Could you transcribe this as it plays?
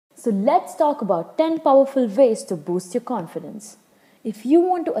So let's talk about 10 powerful ways to boost your confidence. If you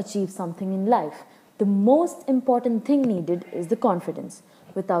want to achieve something in life, the most important thing needed is the confidence.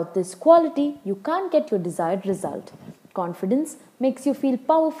 Without this quality, you can't get your desired result. Confidence makes you feel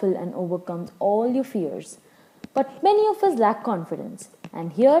powerful and overcomes all your fears. But many of us lack confidence,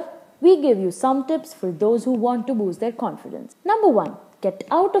 and here we give you some tips for those who want to boost their confidence. Number 1, get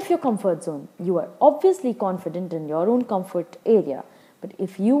out of your comfort zone. You are obviously confident in your own comfort area, but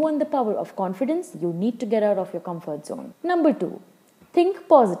if you want the power of confidence, you need to get out of your comfort zone. Number 2, think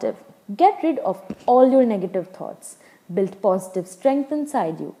positive. Get rid of all your negative thoughts. Build positive strength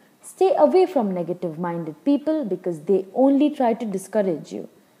inside you. Stay away from negative minded people because they only try to discourage you.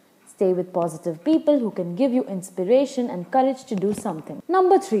 Stay with positive people who can give you inspiration and courage to do something.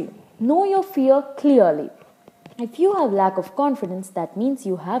 Number 3, know your fear clearly. If you have lack of confidence, that means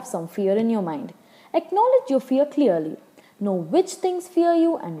you have some fear in your mind. Acknowledge your fear clearly. Know which things fear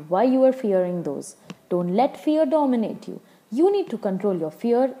you and why you are fearing those. Don't let fear dominate you. You need to control your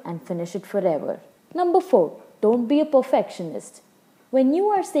fear and finish it forever. Number 4, don't be a perfectionist. When you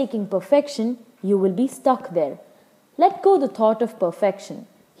are seeking perfection, you will be stuck there. Let go the thought of perfection.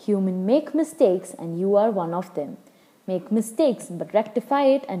 Humans make mistakes and you are one of them. Make mistakes but rectify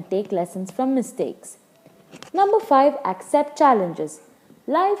it and take lessons from mistakes. Number 5, accept challenges.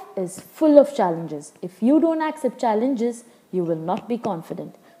 Life is full of challenges. If you don't accept challenges, you will not be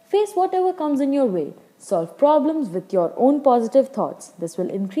confident. Face whatever comes in your way. Solve problems with your own positive thoughts. This will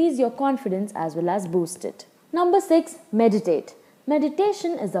increase your confidence as well as boost it. Number 6, meditate.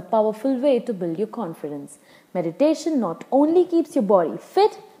 Meditation is a powerful way to build your confidence. Meditation not only keeps your body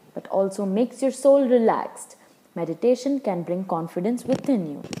fit, but also makes your soul relaxed. Meditation can bring confidence within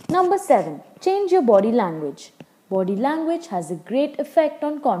you. Number 7, change your body language. Body language has a great effect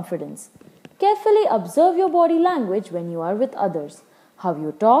on confidence. Carefully observe your body language when you are with others. How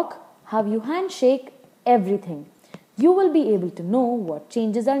you talk, how you handshake, everything. You will be able to know what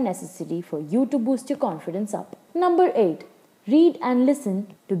changes are necessary for you to boost your confidence up. Number 8, read and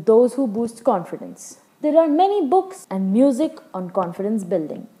listen to those who boost confidence. There are many books and music on confidence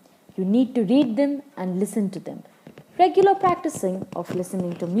building. You need to read them and listen to them. Regular practicing of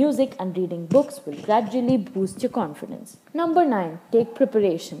listening to music and reading books will gradually boost your confidence. Number 9, take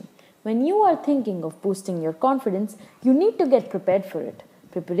preparation. When you are thinking of boosting your confidence, you need to get prepared for it.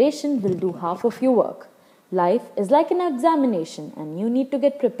 Preparation will do half of your work. Life is like an examination and you need to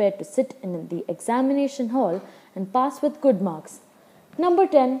get prepared to sit in the examination hall and pass with good marks. Number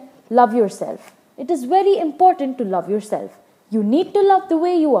 10, love yourself. It is very important to love yourself. You need to love the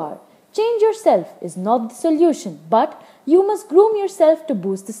way you are. Change yourself is not the solution, but you must groom yourself to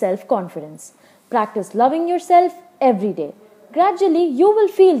boost the self-confidence. Practice loving yourself every day. Gradually, you will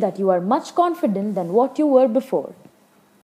feel that you are much confident than what you were before.